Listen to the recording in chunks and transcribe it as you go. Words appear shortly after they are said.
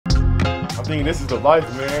I'm thinking this is the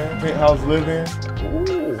life, man. Penthouse living.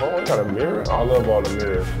 Ooh, oh, I got a mirror. I love all the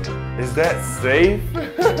mirrors. Is that safe?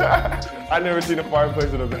 I never seen a fireplace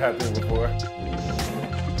that have happened before.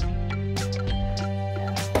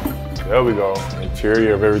 There we go.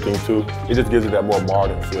 Interior of everything too. It just gives it that more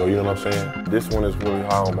modern feel, you know what I'm saying? This one is really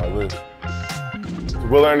high on my list. It's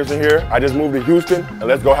Will Anderson here. I just moved to Houston, and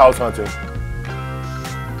let's go house hunting.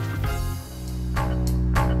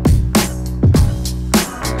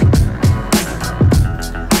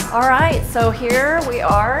 All right, so here we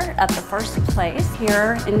are at the first place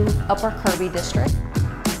here in Upper Kirby District.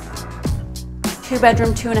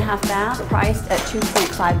 2-bedroom, 2.5 bath, priced at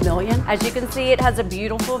 $2.5 million. As you can see, it has a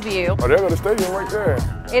beautiful view. Oh, there go the stadium right there.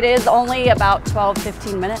 It is only about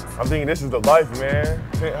 12-15 minutes. I'm thinking this is the life, man.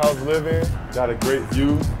 Penthouse living, got a great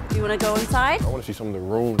view. Do you want to go inside? I want to see some of the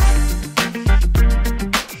rooms. I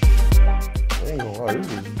ain't gonna lie,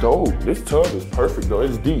 this is dope. This tub is perfect though,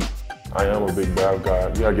 it's deep. I am a big bath guy.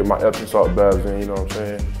 You gotta get my Epsom salt baths in, you know what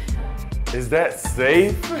I'm saying? Is that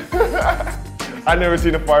safe? I never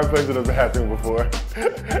seen a fireplace in a bathroom before.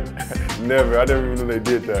 Never, I never even knew they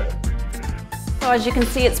did that. So as you can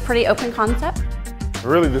see, it's pretty open concept.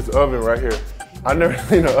 Really, this oven right here. I never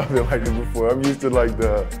seen an oven like this before. I'm used to like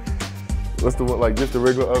what's the one, like just the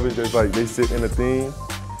regular oven that's like they sit in a thing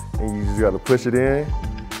and you just gotta push it in.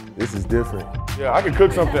 This is different. Yeah, I could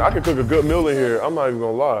cook something. I could cook a good meal in here. I'm not even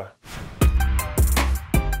gonna lie.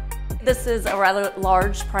 This is a rather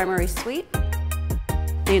large primary suite.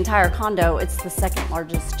 The entire condo, it's the second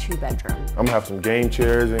largest 2-bedroom. I'm gonna have some game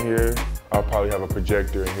chairs in here. I'll probably have a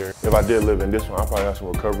projector in here. If I did live in this one, I'll probably have some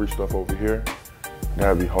recovery stuff over here.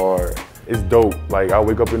 That'd be hard. It's dope. Like I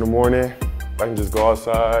wake up in the morning, I can just go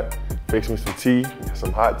outside, fix me some tea,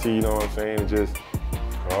 some hot tea, you know what I'm saying, and just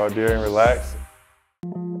go out there and relax.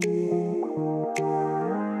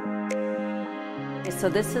 So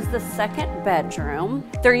this is the second bedroom.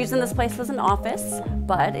 They're using this place as an office,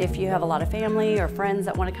 but if you have a lot of family or friends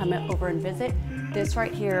that want to come over and visit, this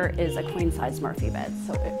right here is a queen size Murphy bed.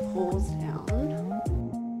 So it pulls down.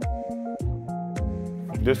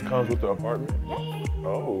 This comes with the apartment? Yes.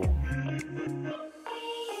 Oh.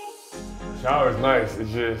 Shower is nice. It's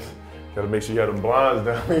just, gotta make sure you have the blinds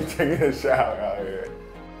down when you're taking a shower out here.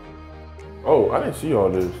 Oh, I didn't see all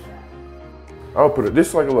this. I'll put it, this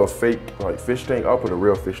is like a little fake like fish tank. I'll put a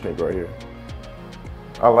real fish tank right here.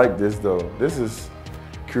 I like this though. This is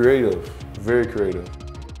creative, very creative.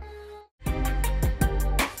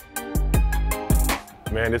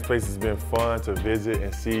 Man, this place has been fun to visit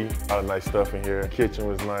and see. A lot of nice stuff in here. Kitchen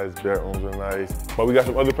was nice, bedrooms were nice. But we got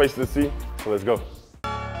some other places to see, so let's go.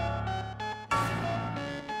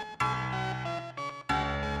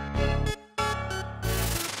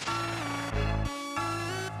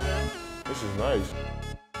 This is nice.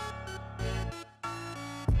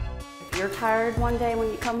 If you're tired one day when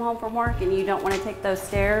you come home from work and you don't want to take those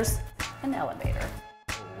stairs, an elevator.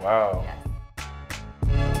 Wow. Yes.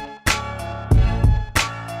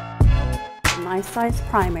 A nice size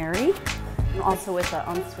primary, and also with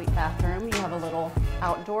an ensuite bathroom. You have a little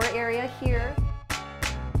outdoor area here.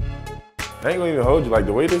 I ain't gonna even hold you, like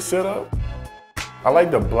the way this set up. I like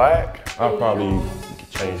the black. I'll probably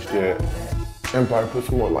change that. And probably put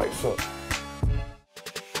some more lights up.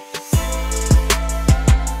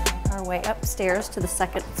 Our way upstairs to the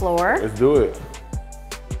second floor. Let's do it.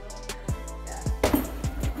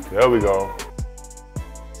 There we go.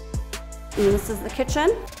 And this is the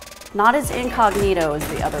kitchen. Not as incognito as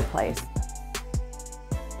the other place.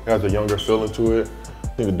 It has a younger feeling to it. I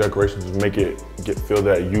think the decorations make it feel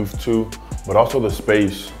that youth too, but also the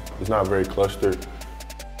space is not very clustered.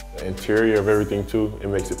 The interior of everything too, it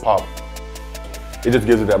makes it pop. It just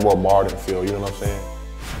gives it that more modern feel, you know what I'm saying?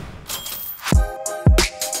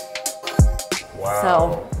 Wow.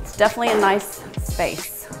 So it's definitely a nice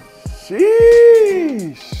space.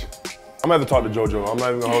 Sheesh. I'm gonna have to talk to JoJo. I'm not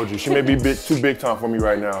even gonna hold you. She may be too big time for me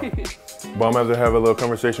right now. But I'm gonna have to have a little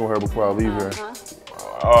conversation with her before I leave here.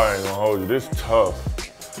 Oh, I ain't gonna hold you. This is tough.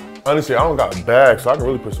 Honestly, I don't got a bag, so I can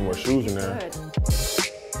really put some more shoes in there. Good.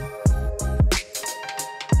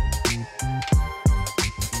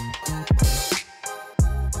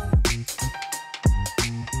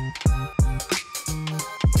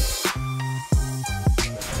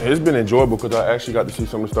 It's been enjoyable because I actually got to see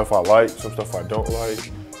some of the stuff I like, some stuff I don't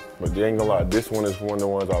like. But they ain't gonna lie, this one is one of the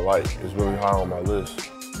ones I like. It's really high on my list.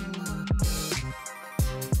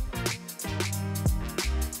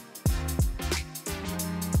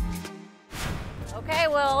 Okay,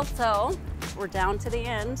 Will, so we're down to the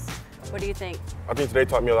end. What do you think? I think today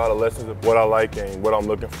taught me a lot of lessons of what I like and what I'm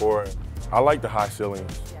looking for. I like the high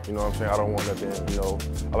ceilings. Yeah. You know what I'm saying? I don't want nothing, you know.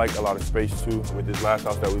 I like a lot of space too. With this last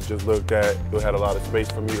house that we just looked at, it had a lot of space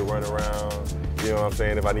for me to run around. You know what I'm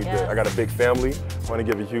saying? If I need to, I got a big family. I want to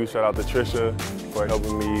give a huge shout out to Trisha for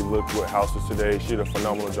helping me look with houses today. She did a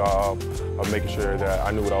phenomenal job of making sure that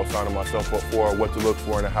I knew what I was signing myself up for, what to look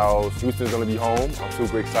for in a house. Houston's gonna be home. I'm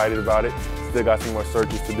super excited about it. Still got some more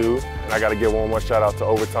searches to do. And I gotta give one more shout out to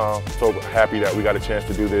Overtime. So happy that we got a chance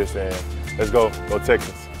to do this, and let's go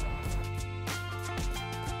Texans.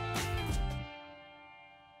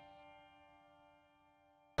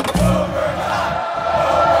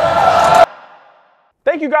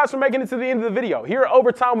 Thank you guys for making it to the end of the video. Here at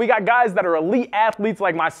Overtime, we got guys that are elite athletes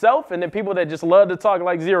like myself, and then people that just love to talk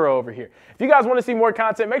like Zero over here. If you guys want to see more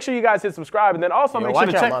content, make sure you guys hit subscribe, and then also make sure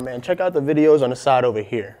to check out the videos on the side over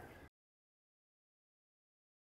here.